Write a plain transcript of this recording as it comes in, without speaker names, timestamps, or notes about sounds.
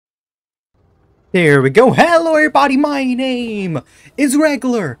There we go. Hello everybody, my name is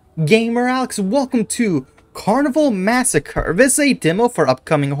Regular Gamer Alex. Welcome to Carnival Massacre. This is a demo for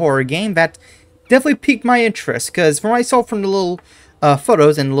upcoming horror game that definitely piqued my interest, because from what I saw from the little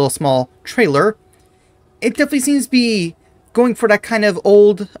photos and the little small trailer, it definitely seems to be going for that kind of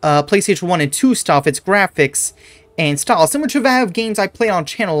old PlayStation 1 and 2 style of its graphics and style, similar to that of games I played on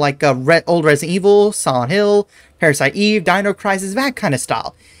channel like old Resident Evil, Silent Hill, Parasite Eve, Dino Crisis, that kind of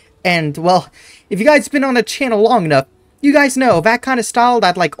style. And, well, if you guys been on the channel long enough, you guys know that kind of style,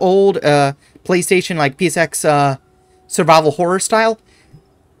 that like old PlayStation, like PSX survival horror style,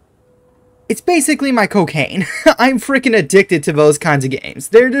 it's basically my cocaine. I'm freaking addicted to those kinds of games.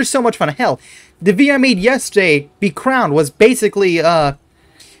 They're so much fun. Hell, the video I made yesterday, Be Crowned, was basically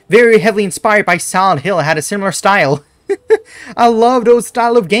very heavily inspired by Silent Hill. It had a similar style. I love those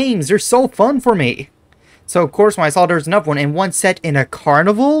style of games. They're so fun for me. So, of course, when I saw there was another one, and one set in a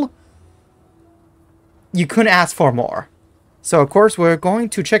carnival, you couldn't ask for more. So, of course, we're going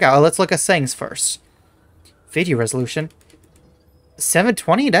to check out. Let's look at settings first. Video resolution.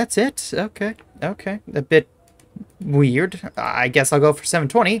 720, that's it? Okay. A bit weird. I guess I'll go for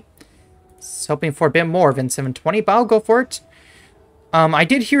 720. Was hoping for a bit more than 720, but I'll go for it. I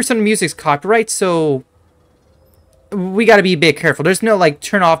did hear some music's copyright, so we gotta be a bit careful. There's no, like,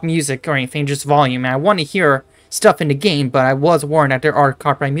 turn off music or anything, just volume. And I want to hear stuff in the game, but I was warned that there are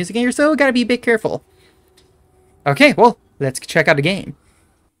copyright music in here, so we gotta be a bit careful. Okay, well, let's check out the game.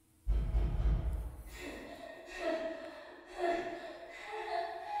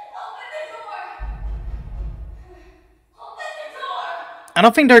 I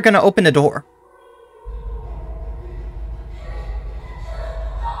don't think they're gonna open the door.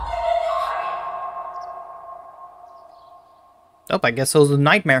 Oh, I guess it was a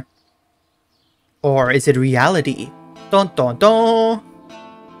nightmare. Or is it reality? Dun dun dun!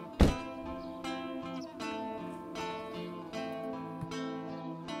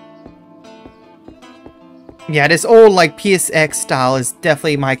 Yeah, this old, like, PSX style is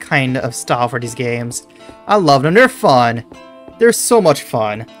definitely my kind of style for these games. I love them. They're fun. They're so much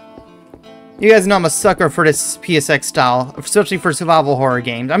fun. You guys know I'm a sucker for this PSX style, especially for survival horror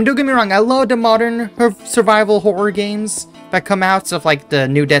games. Don't get me wrong, I love the modern survival horror games that come out, stuff like the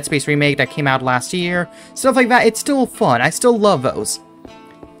new Dead Space remake that came out last year, stuff like that. It's still fun. I still love those.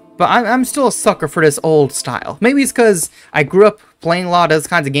 But I'm still a sucker for this old style. Maybe it's because I grew up playing a lot of those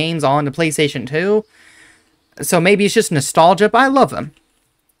kinds of games on the PlayStation 2, so maybe it's just nostalgia, but I love them.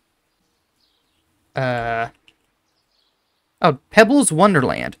 Oh, Pebbles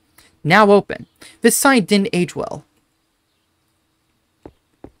Wonderland. Now open. This site didn't age well.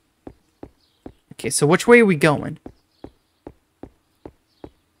 Okay, so which way are we going?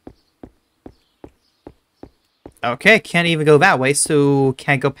 Okay, can't even go that way, so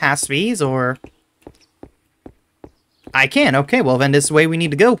can't go past these, or... I can, okay, well then this is the way we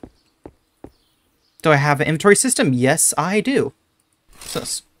need to go. Do I have an inventory system? Yes, I do. So,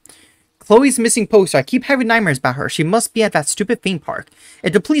 Chloe's missing poster. I keep having nightmares about her. She must be at that stupid theme park.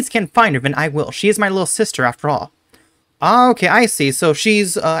 If the police can't find her, then I will. She is my little sister, after all. Okay, I see. So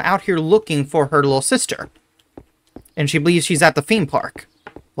she's out here looking for her little sister. And she believes she's at the theme park.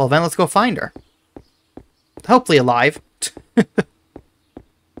 Well, then let's go find her. Hopefully alive.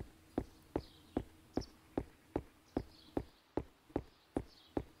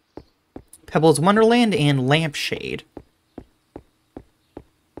 Pebbles Wonderland and Lampshade.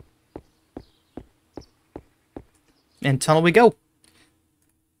 And tunnel we go.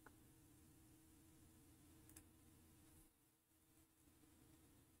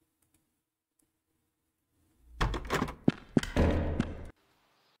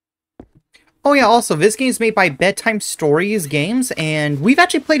 Oh yeah, also, this game is made by Bedtime Stories Games, and we've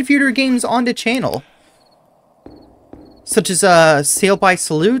actually played a few of their games on the channel. Such as Sail by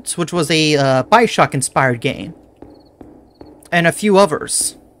Salute, which was a Bioshock-inspired game. And a few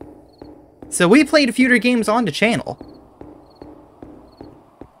others. So we played a few of their games on the channel.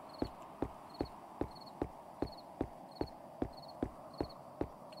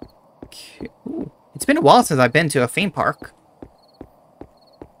 Okay. Ooh. It's been a while since I've been to a theme park.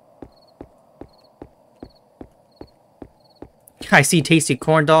 I see tasty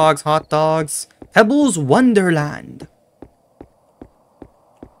corn dogs, hot dogs. Pebbles Wonderland.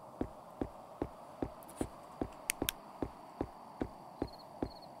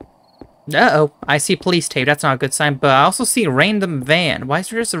 Uh-oh, I see police tape. That's not a good sign, but I also see a random van. Why is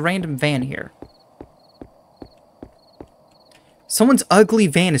there just a random van here? Someone's ugly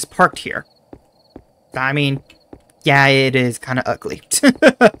van is parked here. I mean, yeah, it is kind of ugly.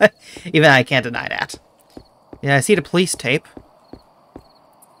 Even I can't deny that. Yeah, I see the police tape.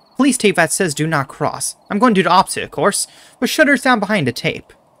 police tape that says do not cross. I'm going to do the opposite, of course. But shutters down behind the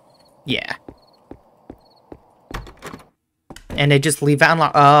tape. Yeah. And they just leave that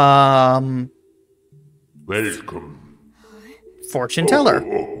unlocked. Welcome. Fortune teller.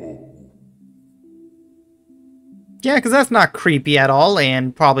 Yeah, because that's not creepy at all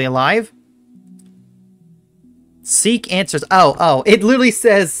and probably alive. Seek answers. Oh, it literally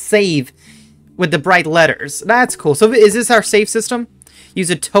says save with the bright letters. That's cool. So is this our save system? Use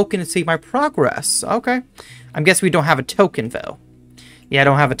a token to save my progress. Okay. I'm guessing we don't have a token, though. Yeah, I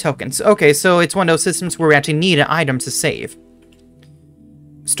don't have a token. So, okay, so it's one of those systems where we actually need an item to save.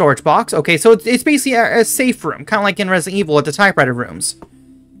 Storage box. Okay, so it's basically a safe room. Kind of like in Resident Evil at the typewriter rooms.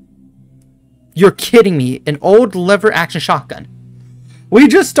 You're kidding me. An old lever action shotgun. We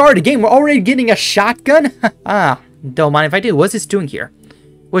just started a game. We're already getting a shotgun? Don't mind if I do. What's this doing here?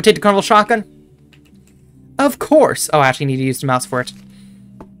 We'll take the Carnival shotgun? Of course. Oh, I actually need to use the mouse for it.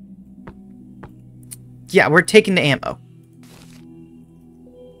 Yeah, we're taking the ammo.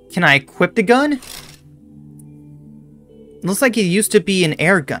 Can I equip the gun? Looks like it used to be an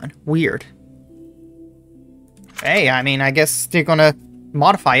air gun. Weird. Hey, I mean, I guess they're gonna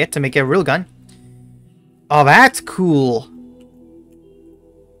modify it to make it a real gun. Oh, that's cool.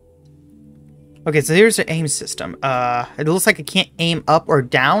 Okay, so here's the aim system. It looks like it can't aim up or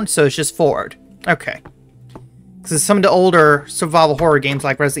down, so it's just forward. Okay. Because some of the older survival horror games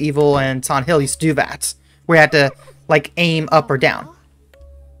like Resident Evil and Silent Hill used to do that. Where you had to, like, aim up or down.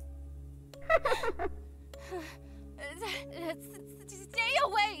 Stay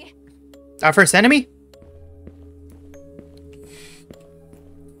away! Our first enemy?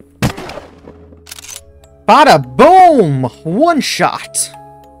 Bada boom! One shot!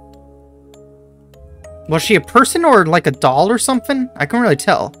 Was she a person or like a doll or something? I can't really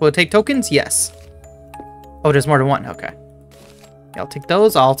tell. Will it take tokens? Yes. Oh, there's more than one. Okay. I'll take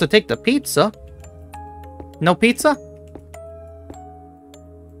those. I'll also take the pizza. No pizza?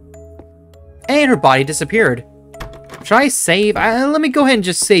 And her body disappeared. Should I save? Let me go ahead and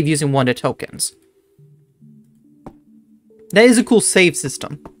just save using one of the tokens. That is a cool save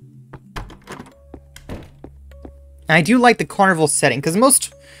system. And I do like the carnival setting, because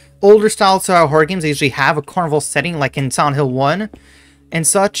most older style horror games, they usually have a carnival setting, like in Silent Hill 1 and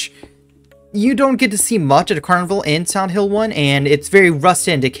such. You don't get to see much of the carnival in Silent Hill 1, and it's very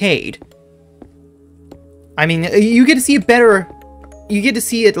rusted and decayed. I mean, you get to see it better. You get to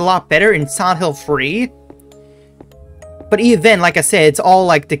see it a lot better in Silent Hill 3. But even then, like I said, it's all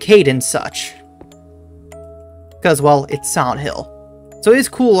like decayed and such. Because, well, it's Silent Hill. So it is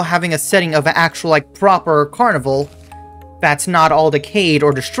cool having a setting of an actual, like, proper carnival that's not all decayed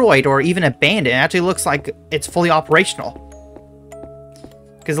or destroyed or even abandoned. It actually looks like it's fully operational.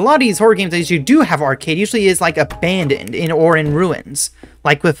 Because a lot of these horror games that usually do have arcade usually is like abandoned or in ruins.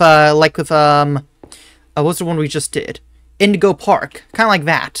 Like with what's the one we just did? Indigo Park. Kind of like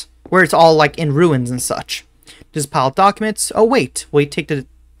that. Where it's all like in ruins and such. Just pile of documents. Oh wait, will you take the...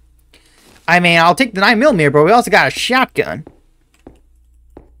 I mean, I'll take the 9mm, but we also got a shotgun.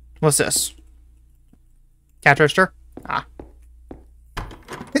 What's this? Cash register? Ah.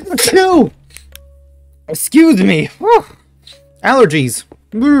 No! Excuse me. Whew. Allergies.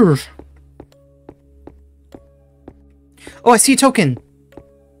 Brr. Oh, I see a token.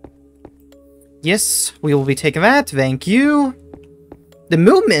 Yes, we will be taking that. Thank you. The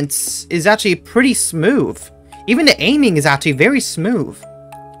movements is actually pretty smooth. Even the aiming is actually very smooth.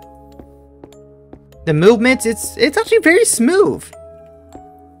 The movements, it's actually very smooth.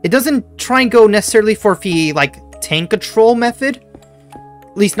 It doesn't try and go necessarily for the, like, tank control method.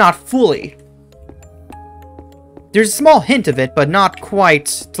 At least not fully. There's a small hint of it, but not quite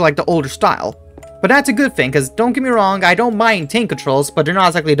to, like, the older style. But that's a good thing, because don't get me wrong, I don't mind tank controls, but they're not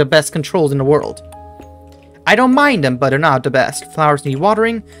exactly the best controls in the world. I don't mind them, but they're not the best. Flowers need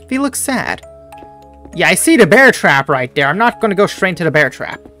watering. They look sad. Yeah, I see the bear trap right there. I'm not going to go straight to the bear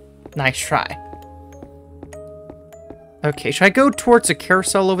trap. Nice try. Okay, should I go towards the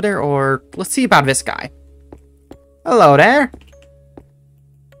carousel over there, or let's see about this guy. Hello there.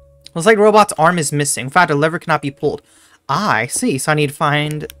 Looks like the robot's arm is missing. In fact, the lever cannot be pulled. Ah, I see. So I need to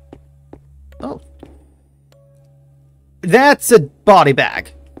find... Oh. That's a body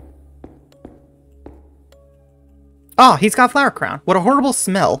bag. Oh, he's got a flower crown. What a horrible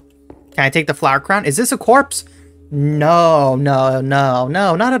smell. Can I take the flower crown? Is this a corpse? No, no, no,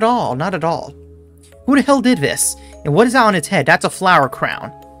 no, not at all. Not at all. Who the hell did this? And what is that on its head? That's a flower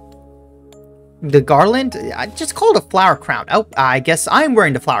crown. The garland? I just called it a flower crown. Oh, I guess I'm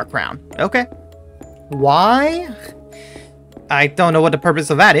wearing the flower crown. Okay. Why? I don't know what the purpose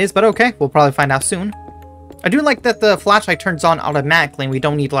of that is, but okay. We'll probably find out soon. I do like that the flashlight turns on automatically and we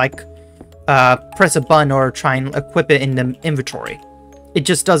don't need to, like, press a button or try and equip it in the inventory. It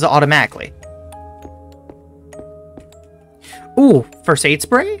just does it automatically. Ooh, first aid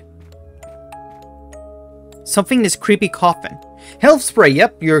spray? Something in this creepy coffin. Health spray,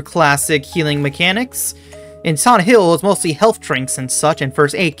 yep, your classic healing mechanics. In Silent Hill, it's mostly health drinks and such, and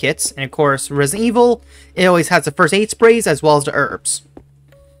first aid kits. And of course, Resident Evil, it always has the first aid sprays as well as the herbs.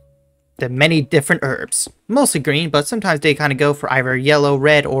 The many different herbs. Mostly green, but sometimes they kind of go for either yellow,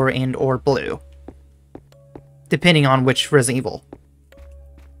 red, or blue. Depending on which Resident Evil.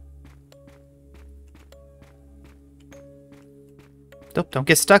 Don't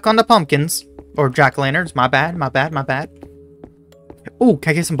get stuck on the pumpkins. Or jack-o'-lanterns. My bad, my bad, my bad. Ooh,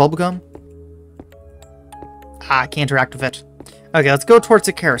 can I get some bubblegum? Ah, I can't interact with it. Okay, let's go towards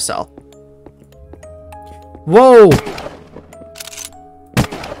the carousel. Whoa!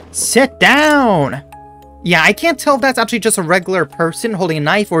 Sit down! Yeah, I can't tell if that's actually just a regular person holding a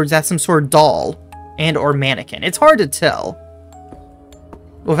knife or is that some sort of doll and or mannequin. It's hard to tell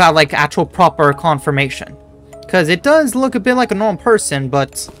without, like, actual proper confirmation. Because it does look a bit like a normal person,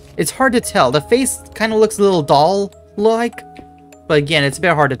 but it's hard to tell. The face kind of looks a little doll-like, but again, it's a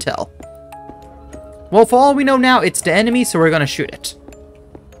bit hard to tell. Well, for all we know now, it's the enemy, so we're going to shoot it.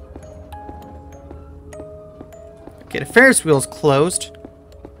 Okay, the Ferris wheel's closed.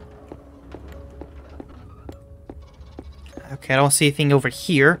 Okay, I don't see anything over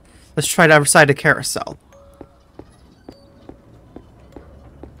here. Let's try the other side of the carousel.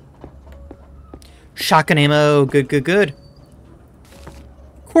 Shotgun ammo. Good, good, good.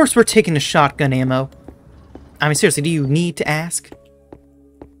 Of course we're taking the shotgun ammo. I mean, seriously, do you need to ask?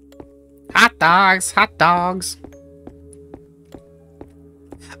 Hot dogs, hot dogs.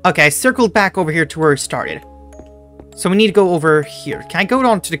 Okay, I circled back over here to where we started. So we need to go over here. Can I go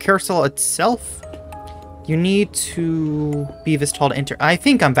on to the carousel itself? You need to be this tall to enter. I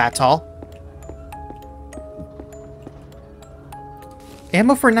think I'm that tall.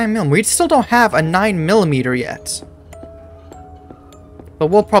 Ammo for 9mm. We still don't have a 9mm yet. But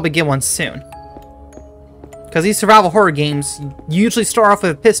we'll probably get one soon. Because these survival horror games, you usually start off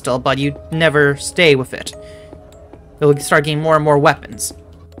with a pistol, but you never stay with it. You'll start getting more and more weapons.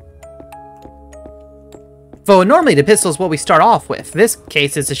 Though normally the pistol is what we start off with. This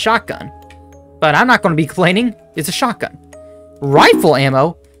case it's a shotgun. But I'm not going to be complaining. It's a shotgun. Rifle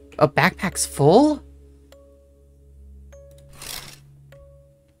ammo? A backpack's full?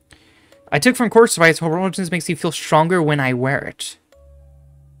 I took from Course Device, Horizons makes you feel stronger when I wear it.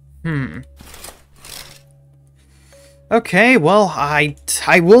 Okay, well, I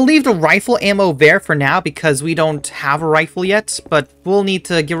will leave the rifle ammo there for now because we don't have a rifle yet, but we'll need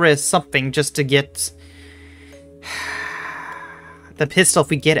to get rid of something just to get the pistol if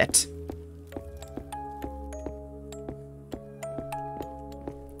we get it.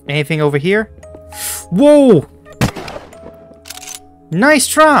 Anything over here? Whoa! Nice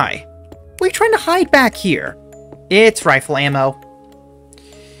try! What are you trying to hide back here? It's rifle ammo.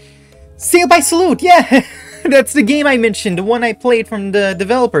 Sail by Salute, yeah! That's the game I mentioned, the one I played from the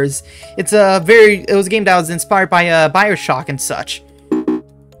developers. It was a game that was inspired by BioShock and such.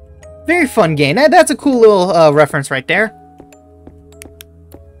 Very fun game. That's a cool little reference right there.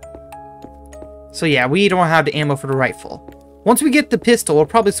 So yeah, we don't have the ammo for the rifle. Once we get the pistol, we'll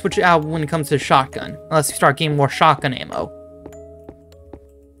probably switch it out when it comes to the shotgun. Unless we start getting more shotgun ammo.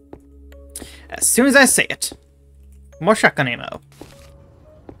 As soon as I say it. More shotgun ammo.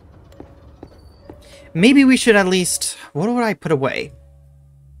 Maybe we should at least... What would I put away?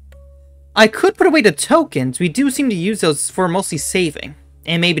 I could put away the tokens. We do seem to use those for mostly saving.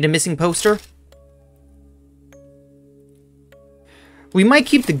 And maybe the missing poster. We might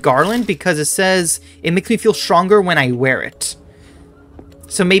keep the garland because it says it makes me feel stronger when I wear it.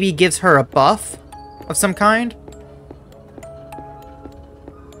 So maybe it gives her a buff of some kind.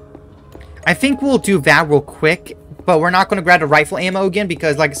 I think we'll do that real quick. But we're not going to grab the rifle ammo again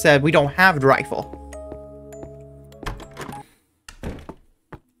because, like I said, we don't have the rifle.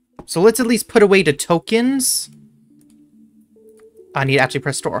 So let's at least put away the tokens. I need to actually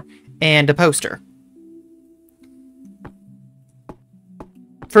press store. And the poster.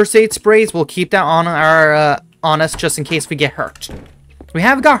 First aid sprays, we'll keep that on our on us just in case we get hurt. We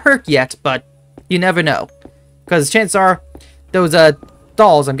haven't got hurt yet, but you never know. Because chances are, those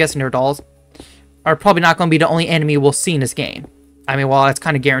dolls, I'm guessing they're dolls, are probably not going to be the only enemy we'll see in this game. I mean, well, that's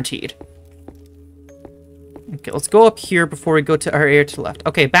kind of guaranteed. Okay, let's go up here before we go to our area to the left.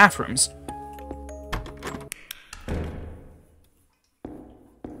 Okay, bathrooms.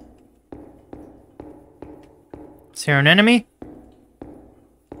 Is here an enemy?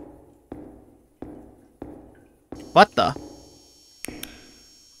 What the?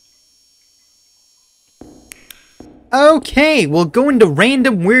 Okay, we'll go into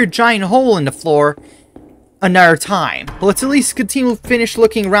random weird giant hole in the floor another time. But let's at least continue to finish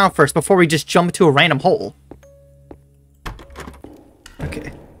looking around first before we just jump into a random hole.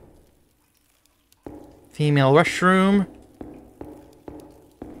 Okay. Female restroom.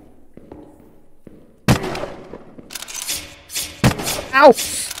 Ow!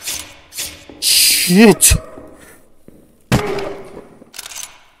 Shit!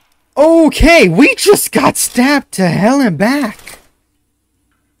 Okay, we just got stabbed to hell and back.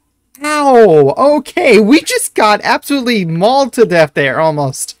 Ow! Okay, we just got absolutely mauled to death there,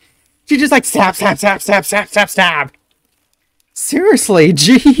 almost. She just like stab, stab, stab, stab, stab, stab, stab. Seriously,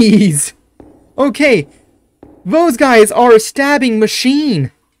 jeez. Okay, those guys are a stabbing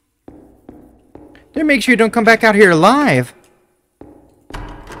machine. Then make sure you don't come back out here alive.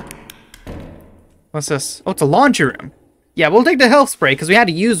 What's this? Oh, it's a laundry room. Yeah, we'll take the health spray, because we had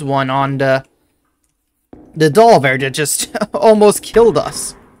to use one on the doll there that just almost killed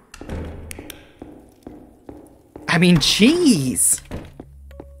us. I mean, jeez.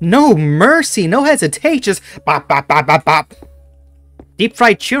 No mercy, no hesitation, just bop, bop, bop, bop, bop. Deep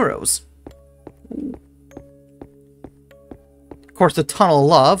fried churros. Of course, the Tunnel of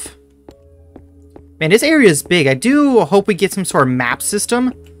Love. Man, this area is big. I do hope we get some sort of map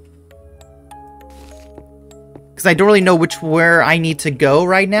system. Because I don't really know where I need to go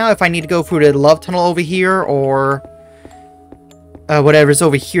right now. If I need to go through the Love Tunnel over here, or whatever's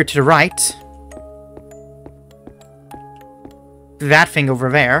over here to the right. That thing over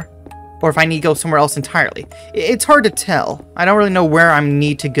there. Or if I need to go somewhere else entirely. It's hard to tell. I don't really know where I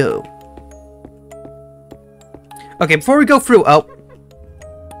need to go. Okay, before we go through... Oh.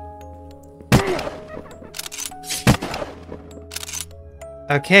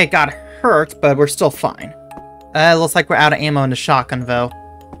 Okay, it got hurt, but we're still fine. Looks like we're out of ammo in the shotgun, though.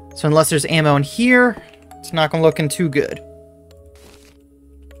 So unless there's ammo in here, it's not gonna looking too good.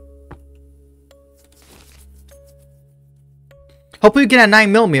 Hopefully we get a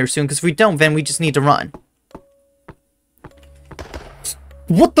 9mm soon, because if we don't, then we just need to run.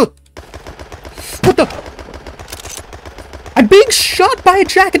 What the? What the? I'm being shot by a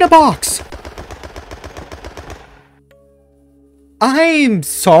jack-in-the-box! I'm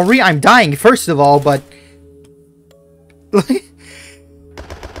sorry, I'm dying, first of all, but...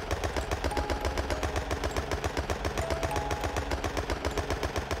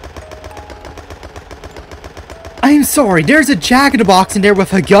 I'm sorry, there's a jack-in-the-box in there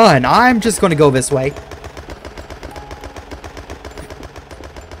with a gun. I'm just gonna go this way.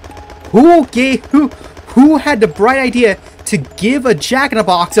 Who had the bright idea to give a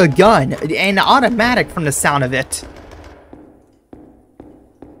jack-in-the-box a gun? An automatic from the sound of it.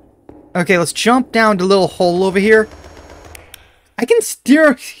 Okay, let's jump down the little hole over here. I can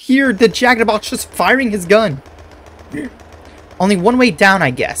still hear the jack-in-the-box just firing his gun. Only one way down, I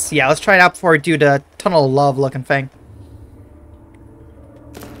guess. Yeah, let's try it out before I do the Tunnel of Love looking thing.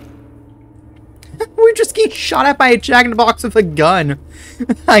 We're just getting shot at by a jack-in-the-box with a gun.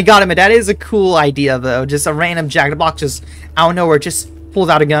 I got him. That is a cool idea, though. Just a random jack-in-the-box just out of nowhere just pulls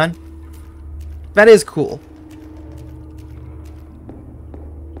out a gun. That is cool.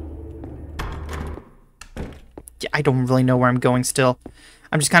 Yeah, I don't really know where I'm going still.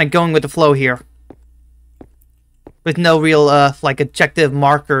 I'm just kind of going with the flow here. With no real, like, objective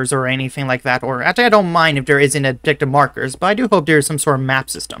markers or anything like that. Or, actually, I don't mind if there isn't objective markers, but I do hope there's some sort of map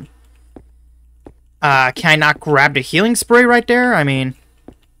system. Can I not grab the healing spray right there? I mean...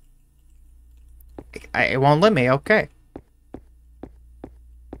 it won't let me, okay.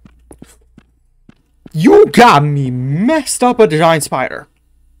 You got me messed up with a giant spider.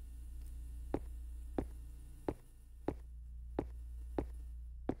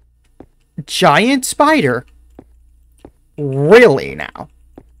 Giant spider? Really now?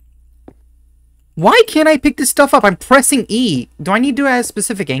 Why can't I pick this stuff up? I'm pressing E. Do I need to at a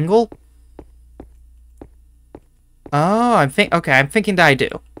specific angle? Oh, I'm thinking that I do.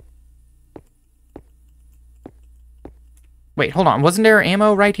 Wait, hold on. Wasn't there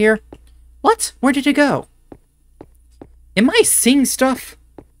ammo right here? What? Where did it go? Am I seeing stuff?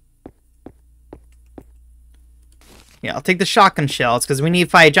 Yeah, I'll take the shotgun shells, because we need to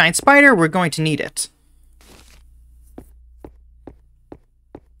fight a giant spider. We're going to need it.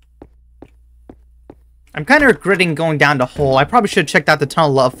 I'm kind of regretting going down the hole. I probably should have checked out the Tunnel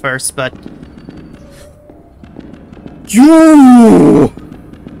of Love first, but... You!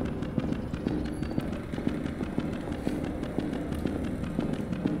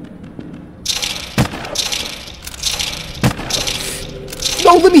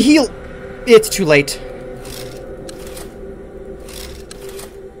 No, let me heal! It's too late.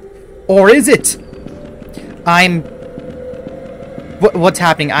 Or is it? What's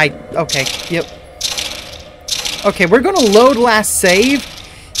happening? Okay, yep. Okay, we're gonna load last save.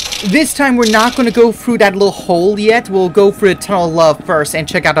 This time we're not gonna go through that little hole yet. We'll go through the Tunnel of Love first and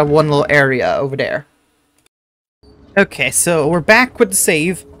check out that one little area over there. Okay, so we're back with the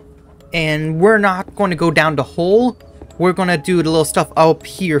save. And we're not going to go down the hole. We're going to do the little stuff up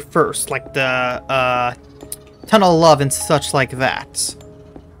here first. Like the Tunnel of Love and such like that.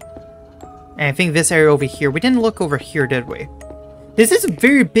 And I think this area over here. We didn't look over here, did we? This is a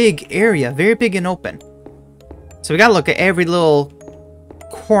very big area. Very big and open. So we got to look at every little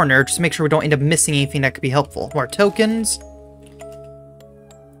corner. Just to make sure we don't end up missing anything that could be helpful. More tokens.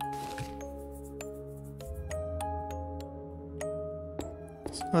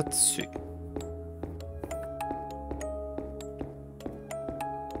 Let's see.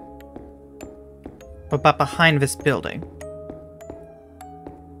 What about behind this building?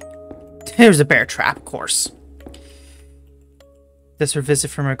 There's a bear trap, of course. This or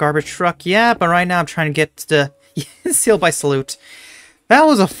visit from a garbage truck. Yeah, but right now I'm trying to get to the Sealed by Salute. That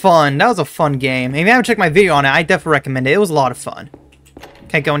was a fun game. If you haven't checked my video on it, I definitely recommend it. It was a lot of fun.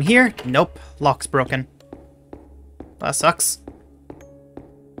 Can't go in here? Nope. Lock's broken. That sucks.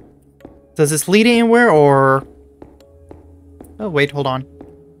 Does this lead anywhere, or... Oh, wait, hold on.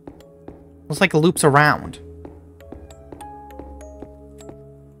 Looks like it loops around.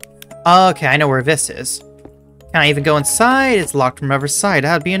 Okay, I know where this is. Can I even go inside? It's locked from every side.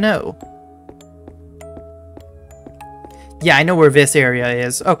 That'd be a no. Yeah, I know where this area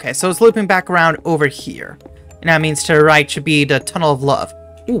is. Okay, so it's looping back around over here. And that means to the right should be the Tunnel of Love.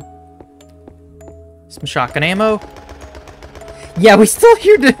 Ooh. Some shotgun ammo. Yeah, we still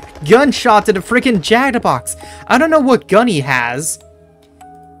hear the gunshot to the freaking Jagdabox. I don't know what gun he has.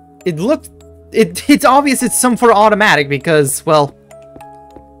 It's obvious it's some sort of automatic because, well,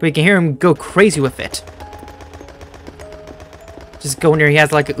 we can hear him go crazy with it. Just go in there, he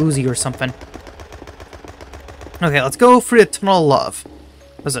has like a Uzi or something. Okay, let's go for the Tunnel of Love.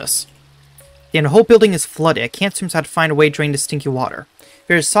 What's this? Yeah, the whole building is flooded. I can't seem to find a way to drain the stinky water.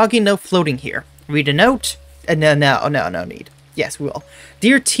 There's soggy note floating here. Read a note? No need. Yes, we will.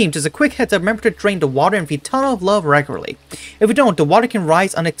 Dear team, just a quick heads up, remember to drain the water and feed Tunnel of Love regularly. If you don't, the water can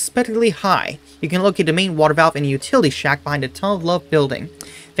rise unexpectedly high. You can locate the main water valve in the utility shack behind the Tunnel of Love building.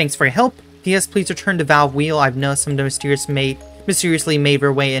 Thanks for your help. P.S. Please return the valve wheel. I've noticed some of the mysteriously made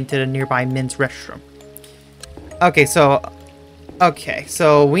their way into the nearby men's restroom. Okay, so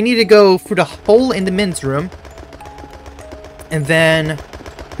we need to go through the hole in the men's room. And then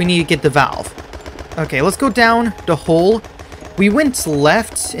we need to get the valve. Okay, let's go down the hole. We went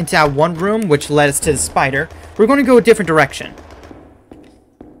left into that one room, which led us to the spider. We're going to go a different direction.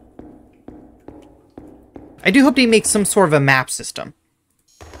 I do hope they make some sort of a map system.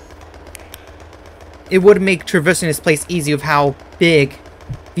 It would make traversing this place easy with how big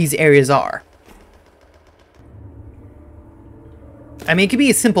these areas are. I mean, it could be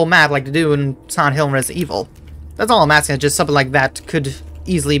a simple map like they do in Silent Hill and Resident Evil. That's all I'm asking, just something like that could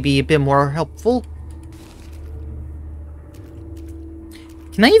easily be a bit more helpful.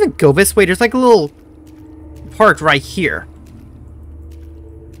 Can I even go this way? There's like a little part right here.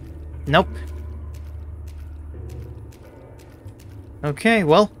 Nope. Okay,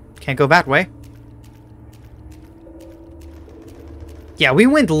 well, can't go that way. Yeah, we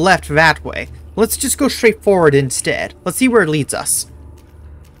went left that way. Let's just go straight forward instead. Let's see where it leads us.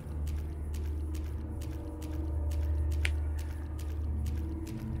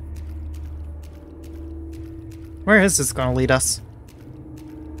 Where is this going to lead us?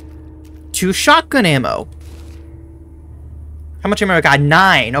 To shotgun ammo. How much ammo I got?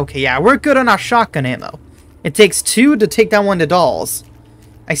 9. Okay, yeah, we're good on our shotgun ammo. It takes 2 to take down one of the dolls.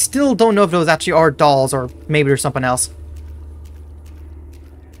 I still don't know if those actually are dolls or maybe there's something else.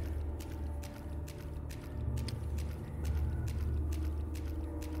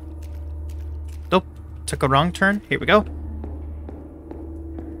 Nope. Took a wrong turn. Here we go.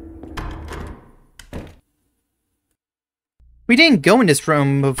 We didn't go in this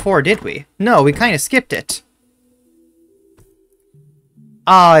room before, did we? No, we kind of skipped it.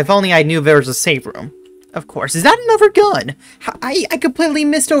 Ah, if only I knew there was a save room. Of course. Is that another gun? I completely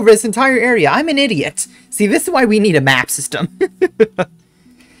missed over this entire area. I'm an idiot. See, this is why we need a map system.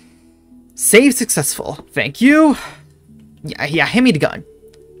 Save successful. Thank you. Yeah, hand me the gun.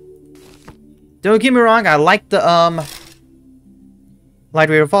 Don't get me wrong, I like the,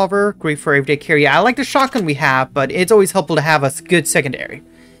 lightweight revolver, great for everyday carry. I like the shotgun we have, but it's always helpful to have a good secondary.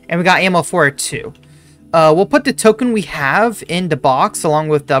 And we got ammo for it too. We'll put the token we have in the box along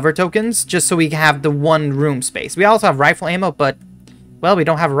with the other tokens, just so we can have the one room space. We also have rifle ammo, but, well, we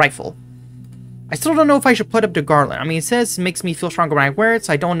don't have a rifle. I still don't know if I should put up the garland. I mean, it says it makes me feel stronger when I wear it,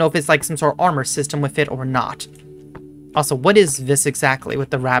 so I don't know if it's like some sort of armor system with it or not. Also, what is this exactly with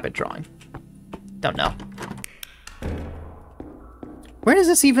the rabbit drawing? Don't know. Where does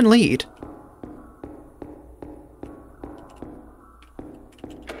this even lead?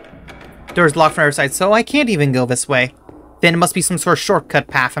 Door's locked from the other side, so I can't even go this way. Then it must be some sort of shortcut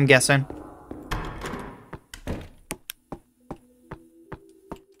path, I'm guessing.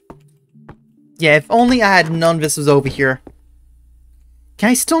 Yeah, if only I had known this was over here. Can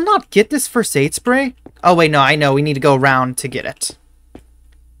I still not get this first aid spray? Oh wait, no, I know. We need to go around to get it.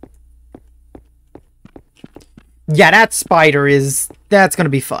 Yeah, that spider is... That's gonna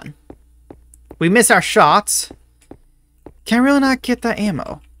be fun. We miss our shots. Can I really not get that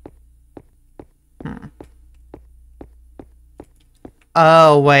ammo?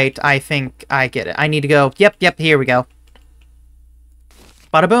 Oh, wait. I think I get it. I need to go... Yep, here we go.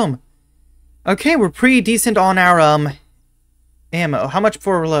 Bada boom. Okay, we're pretty decent on our, ammo. How much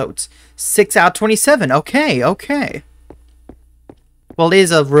for reloads? 6 out of 27. Okay. Well, it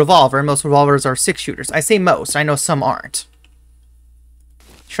is a revolver. Most revolvers are 6-shooters. I say most. I know some aren't.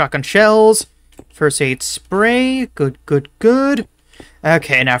 Shotgun shells. First aid spray. Good.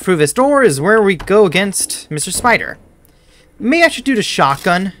 Okay, now through this door is where we go against Mr. Spider. Maybe I should do the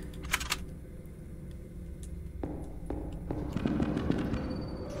shotgun.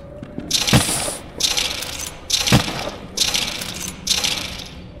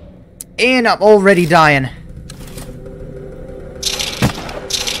 And I'm already dying.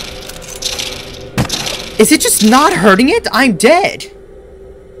 Is it just not hurting it? I'm dead.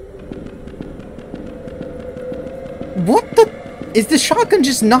 What the... Is the shotgun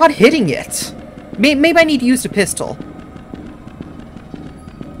just not hitting it? Maybe I need to use the pistol.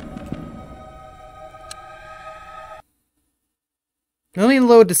 Let me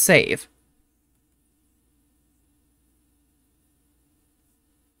load the save.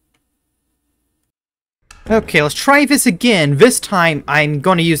 Okay, let's try this again. This time, I'm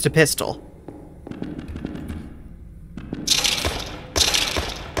going to use the pistol.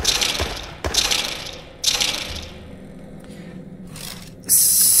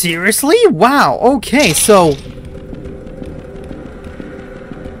 Seriously? Wow, okay, so...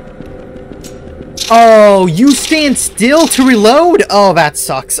 Oh, you stand still to reload? Oh, that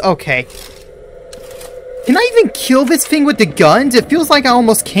sucks. Okay. Can I even kill this thing with the guns? It feels like I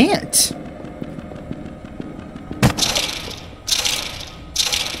almost can't.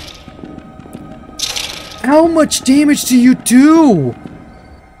 How much damage do you do?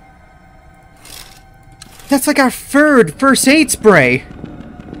 That's like our third first aid spray.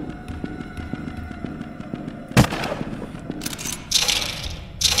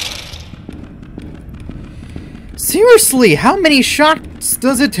 Seriously, how many shots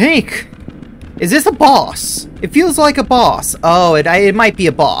does it take? Is this a boss? It feels like a boss. Oh, it might be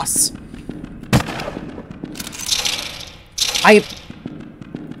a boss.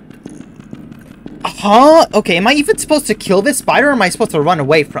 Okay, am I even supposed to kill this spider, or am I supposed to run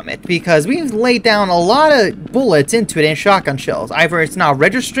away from it? Because we've laid down a lot of bullets into it and shotgun shells. Either it's not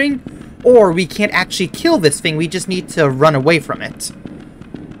registering, or we can't actually kill this thing, we just need to run away from it.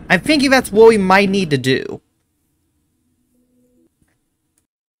 I'm thinking that's what we might need to do.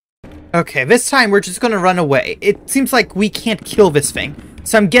 Okay, this time we're just gonna run away. It seems like we can't kill this thing,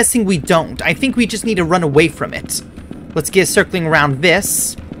 so I'm guessing we don't. I think we just need to run away from it. Let's get circling around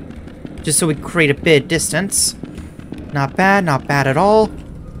this, just so we create a bit of distance. Not bad at all.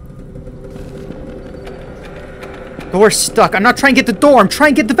 Door's stuck. I'm not trying to get the door, I'm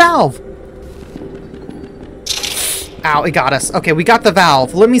trying to get the valve! Ow, it got us. Okay, we got the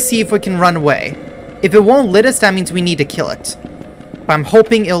valve. Let me see if we can run away. If it won't let us, that means we need to kill it. But I'm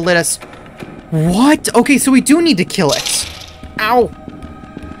hoping it'll let us... What? Okay, so we do need to kill it. Ow.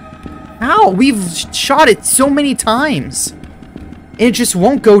 Ow, we've shot it so many times. And it just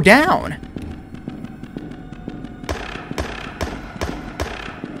won't go down.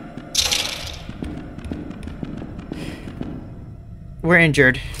 We're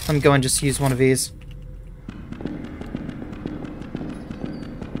injured. I'm going to just use one of these.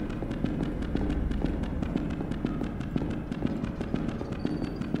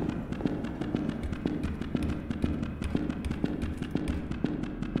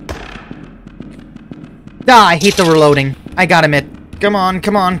 Ah, I hate the reloading. I gotta admit. Come on.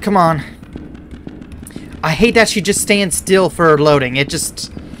 I hate that she just stands still for loading. It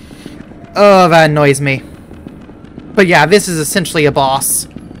just... Oh, that annoys me. But yeah, this is essentially a boss.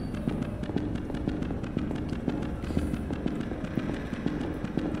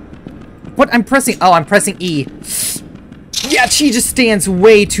 What? I'm pressing... Oh, I'm pressing E. Yeah, she just stands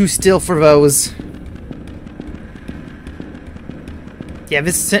way too still for those. Yeah,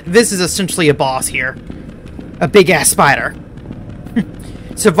 this is essentially a boss here. A big-ass spider.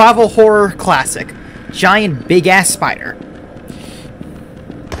 Survival horror classic. Giant big-ass spider.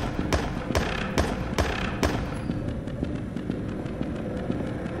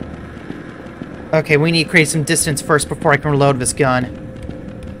 Okay, we need to create some distance first before I can reload this gun.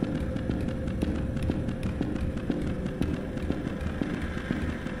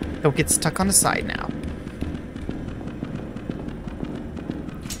 Don't get stuck on the side now.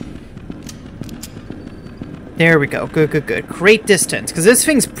 There we go. Good, good, good. Create distance, because this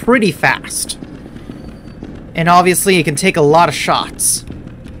thing's pretty fast. And obviously, it can take a lot of shots.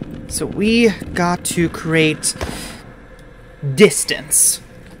 So we got to create distance.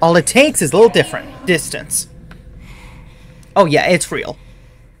 All it takes is a little different. Distance. Oh yeah, it's real.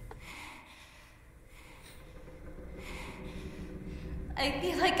 I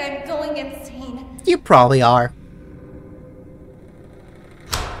feel like I'm going insane. You probably are.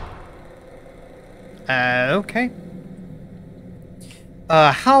 Okay.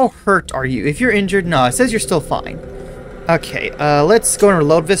 How hurt are you? If you're injured, no, it says you're still fine. Okay, let's go and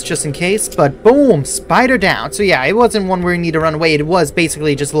reload this just in case, but boom, spider down. So yeah, it wasn't one where you need to run away, it was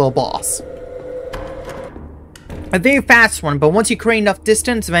basically just a little boss. A very fast one, but once you create enough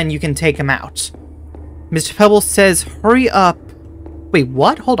distance, then you can take him out. Mr. Pebbles says, hurry up. Wait,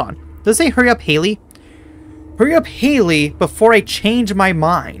 what? Hold on. Does it say hurry up, Haley? Hurry up, Haley, before I change my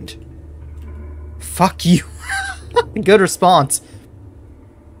mind. Fuck you. Good response.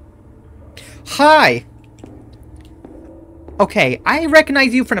 Hi. Okay, I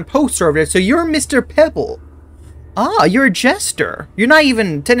recognize you from a poster over there, so you're Mr. Pebble. Ah, you're a jester. You're not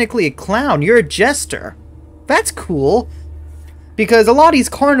even technically a clown, you're a jester. That's cool. Because a lot of these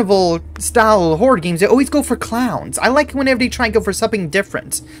carnival-style horror games, they always go for clowns. I like whenever they try and go for something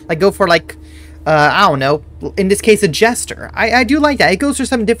different. Like, go for, like, I don't know, in this case, a jester. I do like that. It goes for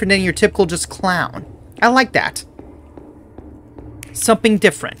something different than your typical just clown. I like that. Something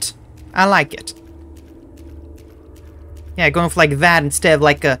different. I like it. Yeah, going for like that instead of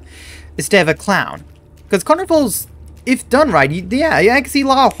like a clown. Because carnivals, if done right, yeah, I can see a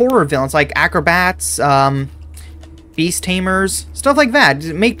lot of horror villains like acrobats, beast tamers, stuff like that.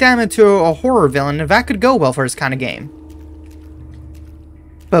 Make them into a horror villain, and that could go well for this kind of game.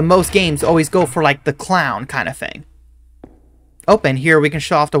 But most games always go for like the clown kind of thing. Oh, and here we can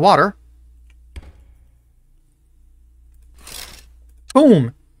show off the water.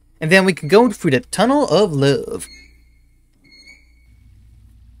 Boom! And then we can go through the Tunnel of Love.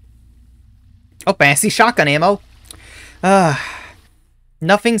 Oh, I see shotgun ammo.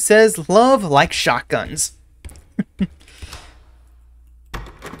 Nothing says love like shotguns.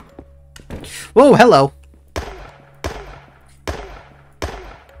 Whoa, hello.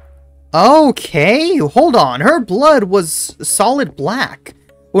 Okay, hold on. Her blood was solid black.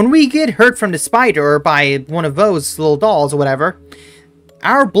 When we get hurt from the spider or by one of those little dolls or whatever,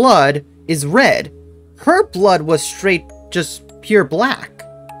 our blood is red. Her blood was straight, just pure black.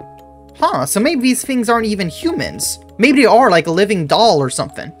 Huh, so maybe these things aren't even humans. Maybe they are like a living doll or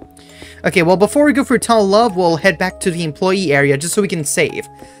something. Okay, well, before we go for Tunnel of Love, we'll head back to the employee area just so we can save.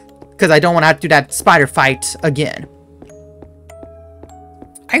 Because I don't want to have to do that spider fight again.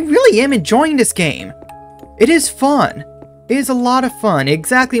 I really am enjoying this game. It is fun. It is a lot of fun.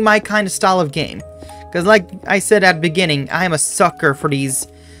 Exactly my kind of style of game. Because like I said at the beginning, I am a sucker for these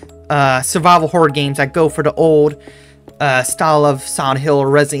survival horror games that go for the old style of Silent Hill or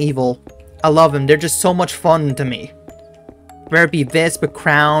Resident Evil. I love them. They're just so much fun to me. Whether it be this, but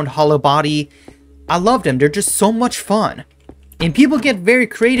Crown, Hollow Body. I love them. They're just so much fun. And people get very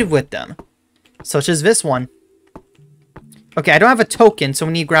creative with them. Such as this one. Okay, I don't have a token, so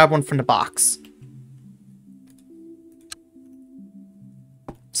we need to grab one from the box.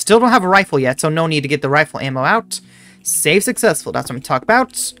 Still don't have a rifle yet, so no need to get the rifle ammo out. Save successful. That's what I'm talking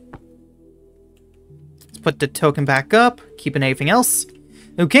about. Let's put the token back up. Keeping everything else.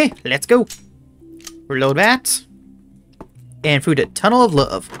 Okay, let's go. Reload that. And through the Tunnel of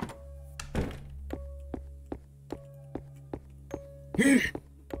Love.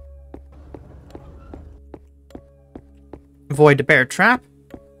 Avoid the bear trap.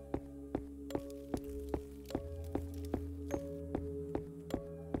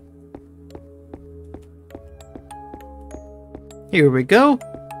 Here we go.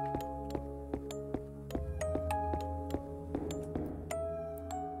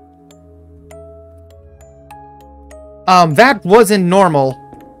 That wasn't normal.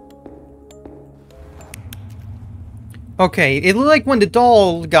 Okay, it looked like one of the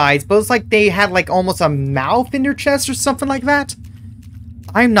doll guys, but it's like they had like almost a mouth in their chest or something like that.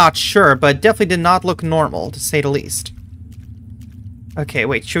 I'm not sure, but definitely did not look normal, to say the least. Okay,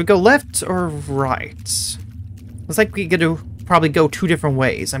 wait, should we go left or right? Looks like we could probably go 2 different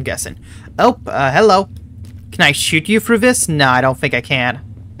ways, I'm guessing. Oh, hello. Can I shoot you through this? No, I don't think I can.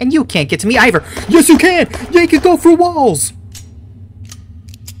 And you can't get to me either. Yes, you can! They can go through walls!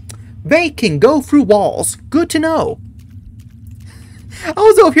 They can go through walls. Good to know. I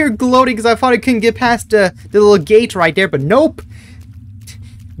was over here gloating because I thought I couldn't get past the little gate right there, but nope.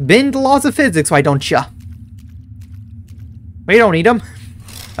 Bend the laws of physics, why don't ya? We don't need them.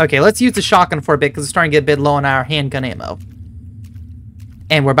 Okay, let's use the shotgun for a bit because it's starting to get a bit low on our handgun ammo.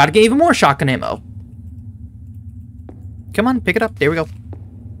 And we're about to get even more shotgun ammo. Come on, pick it up. There we go.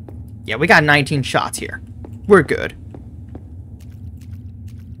 Yeah, we got 19 shots here. We're good.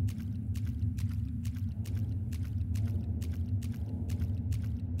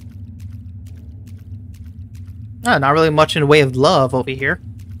 Oh, not really much in the way of love over here.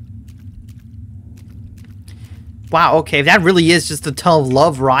 Wow, okay, if that really is just a tell of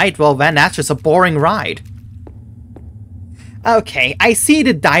love ride, well then that's just a boring ride. Okay, I see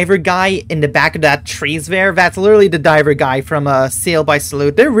the diver guy in the back of that trees there. That's literally the diver guy from Sail by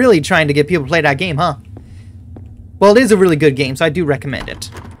Salute. They're really trying to get people to play that game, huh? Well, it is a really good game, so I do recommend it.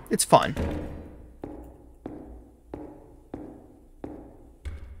 It's fun.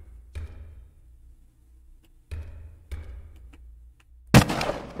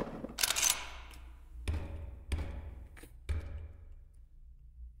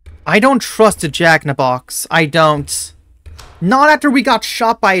 I don't trust the Jack-in-the-Box. I don't. Not after we got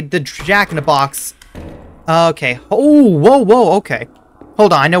shot by the Jack-in-the-Box. Okay. Oh, whoa, okay.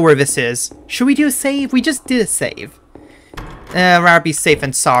 Hold on, I know where this is. Should we do a save? We just did a save. Rather be safe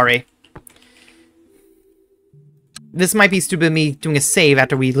than sorry. This might be stupid of me doing a save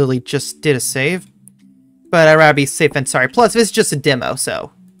after we literally just did a save. But I'd rather be safe than sorry. Plus, this is just a demo,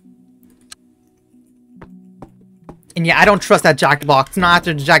 so. And yeah, I don't trust that Jack-in-the-Box. Not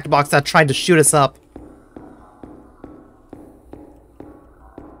after the Jack-in-the-Box that tried to shoot us up.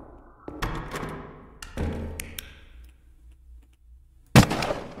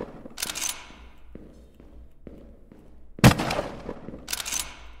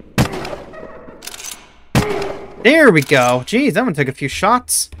 There we go. Jeez, that one took a few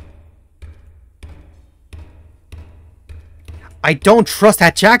shots. I don't trust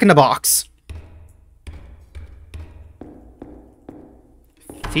that Jack-in-the-Box.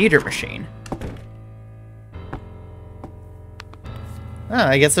 Theater machine. Oh,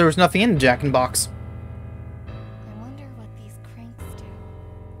 I guess there was nothing in the Jack-in-the-Box. I wonder what these cranks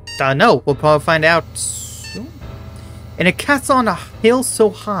do. No, we'll probably find out soon. In a castle on a hill so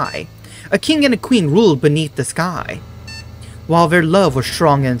high, a king and a queen ruled beneath the sky, while their love was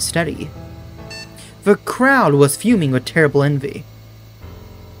strong and steady. The crowd was fuming with terrible envy.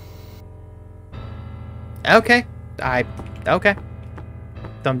 Okay. Okay.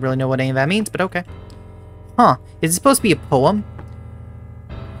 Don't really know what any of that means, but okay. Huh. Is it supposed to be a poem?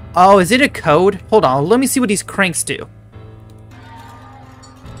 Oh, is it a code? Hold on, let me see what these cranks do.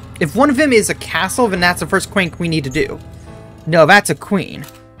 If one of them is a castle, then that's the first crank we need to do. No, that's a queen.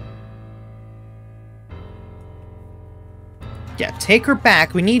 Yeah, take her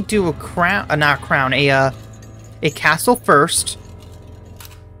back. We need to do a crown, not a crown, a castle first.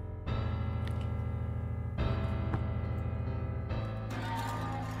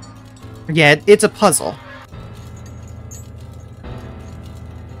 Yeah, it's a puzzle.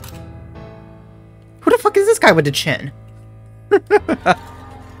 Who the fuck is this guy with the chin?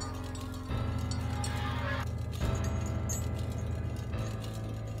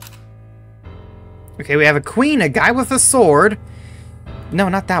 Okay, we have a queen, a guy with a sword. No,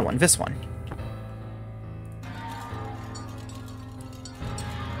 not that one. This one.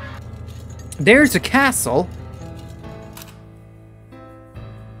 There's a castle.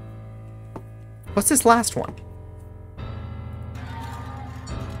 What's this last one?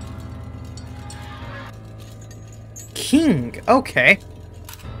 King. Okay.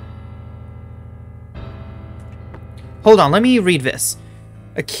 Hold on, let me read this.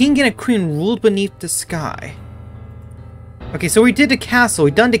 A king and a queen ruled beneath the sky. Okay, so we did the castle,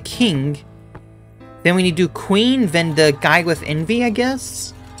 we done the king. Then we need to do queen, then the guy with envy, I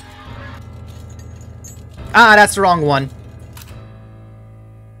guess? Ah, that's the wrong one.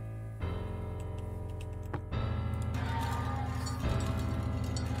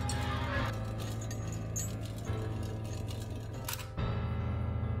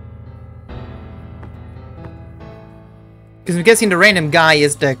 Because I'm guessing the random guy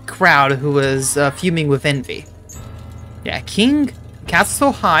is the crowd who was fuming with envy. Yeah, a king,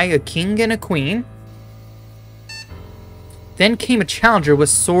 castle so high, a king and a queen. Then came a challenger with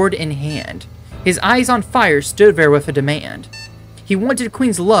sword in hand. His eyes on fire stood there with a demand. He wanted the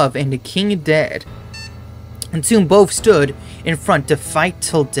queen's love and the king dead. And soon both stood in front to fight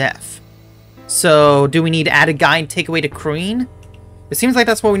till death. So, do we need to add a guy and take away the queen? It seems like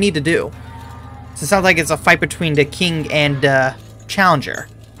that's what we need to do. So it sounds like it's a fight between the king and challenger.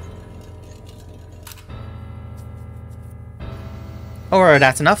 Or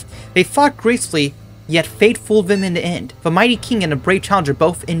that's enough. They fought gracefully, yet fate fooled them in the end. The mighty king and the brave challenger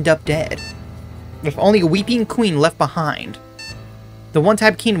both end up dead, with only a weeping queen left behind. The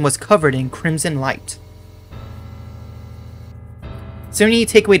one-time kingdom was covered in crimson light. So we need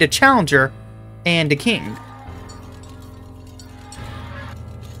to take away the challenger and the king.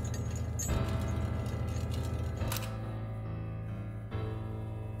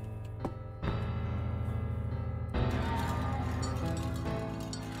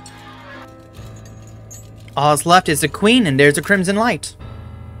 All's left is the queen, and there's a crimson light.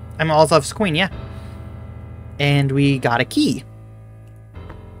 All's left is queen, yeah. And we got a key.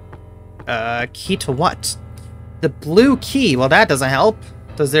 Key to what? The blue key. Well, that doesn't help.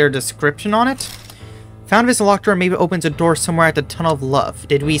 Does there a description on it? Found this locked door maybe opens a door somewhere at the Tunnel of Love.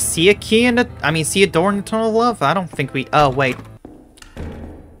 Did we see a key in the... see a door in the Tunnel of Love? I don't think we... Oh, wait.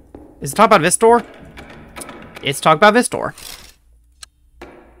 Is it talk about this door? It's talk about this door.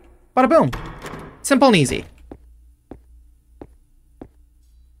 Bada boom. Simple and easy.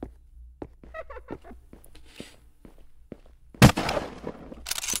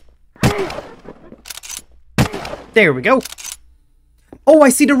 There we go. Oh, I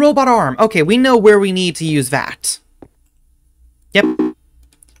see the robot arm. Okay, we know where we need to use that. Yep.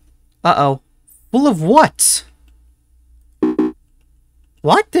 Uh-oh. Full of what?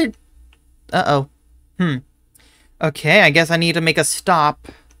 What did... Uh-oh. Okay, I guess I need to make a stop.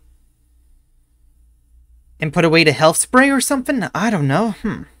 And put away the health spray or something? I don't know.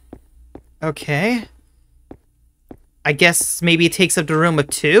 Okay. I guess maybe it takes up the room of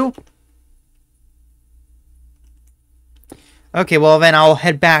 2? Okay, well then I'll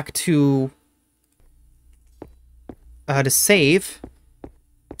head back to save.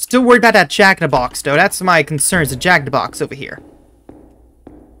 Still worried about that Jack-in-the-Box, though. That's my concern, is the Jack-in-the-Box over here.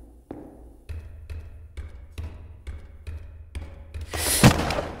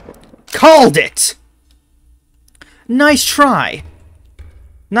 Called it! Nice try.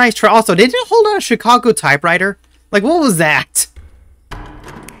 Nice try. Also, did it hold on a Chicago typewriter? Like, what was that?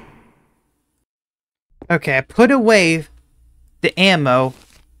 Okay, I put away the ammo.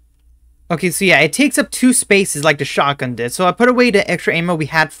 Okay, so yeah, it takes up 2 spaces like the shotgun did. So I put away the extra ammo we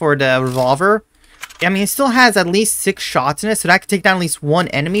had for the revolver. I mean, it still has at least 6 shots in it, so that could take down at least 1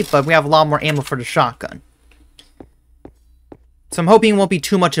 enemy, but we have a lot more ammo for the shotgun. So I'm hoping it won't be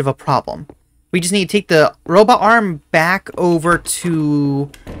too much of a problem. We just need to take the robot arm back over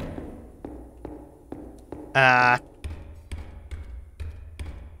to... my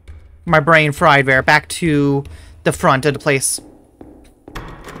brain fried there. Back to the front of the place.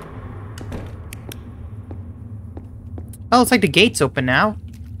 Oh, looks like the gate's open now.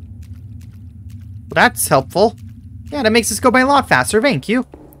 Well, that's helpful. Yeah, that makes this go by a lot faster. Thank you.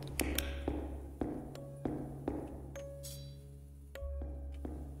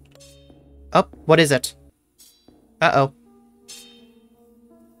 Oh, what is it? Uh-oh.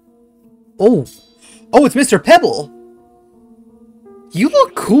 Oh. Oh, it's Mr. Pebble! You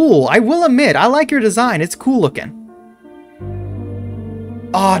look cool, I will admit. I like your design. It's cool looking.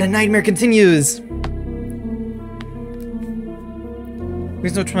 Oh, the nightmare continues.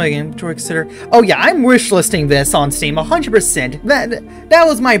 There's no try game to consider. Oh yeah, I'm wishlisting this on Steam 100%. That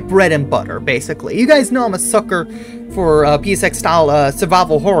was my bread and butter, basically. You guys know I'm a sucker for PSX style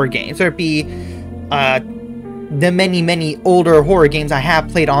survival horror games. Whether it be the many older horror games I have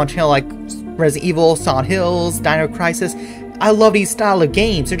played on channel, like Resident Evil, Silent Hills, Dino Crisis. I love these style of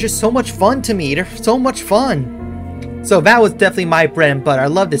games. They're just so much fun to me. They're so much fun. So that was definitely my bread and butter. I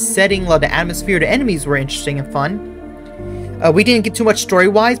love the setting, love the atmosphere. The enemies were interesting and fun. We didn't get too much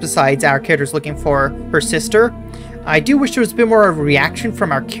story-wise besides our characters looking for her sister. I do wish there was a bit more of a reaction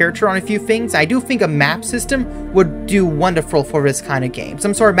from our character on a few things. I do think a map system would do wonderful for this kind of game.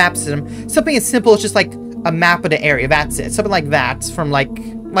 Some sort of map system. Something as simple as just like a map of the area. That's it. Something like that from like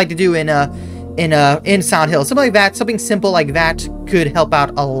to do in Silent Hill. Something like that. Something simple like that could help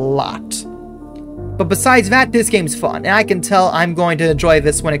out a lot. But besides that, this game's fun. And I can tell I'm going to enjoy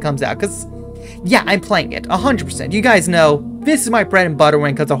this when it comes out. Because, yeah, I'm playing it. 100%. You guys know, this is my bread and butter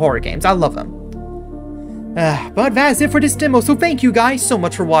when it comes to horror games. I love them. But that is it for this demo, so thank you guys so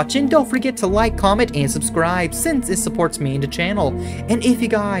much for watching. Don't forget to like, comment, and subscribe since it supports me and the channel. And if you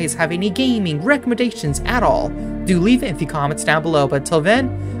guys have any gaming recommendations at all, do leave it in the comments down below. But until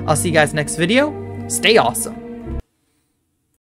then, I'll see you guys next video. Stay awesome.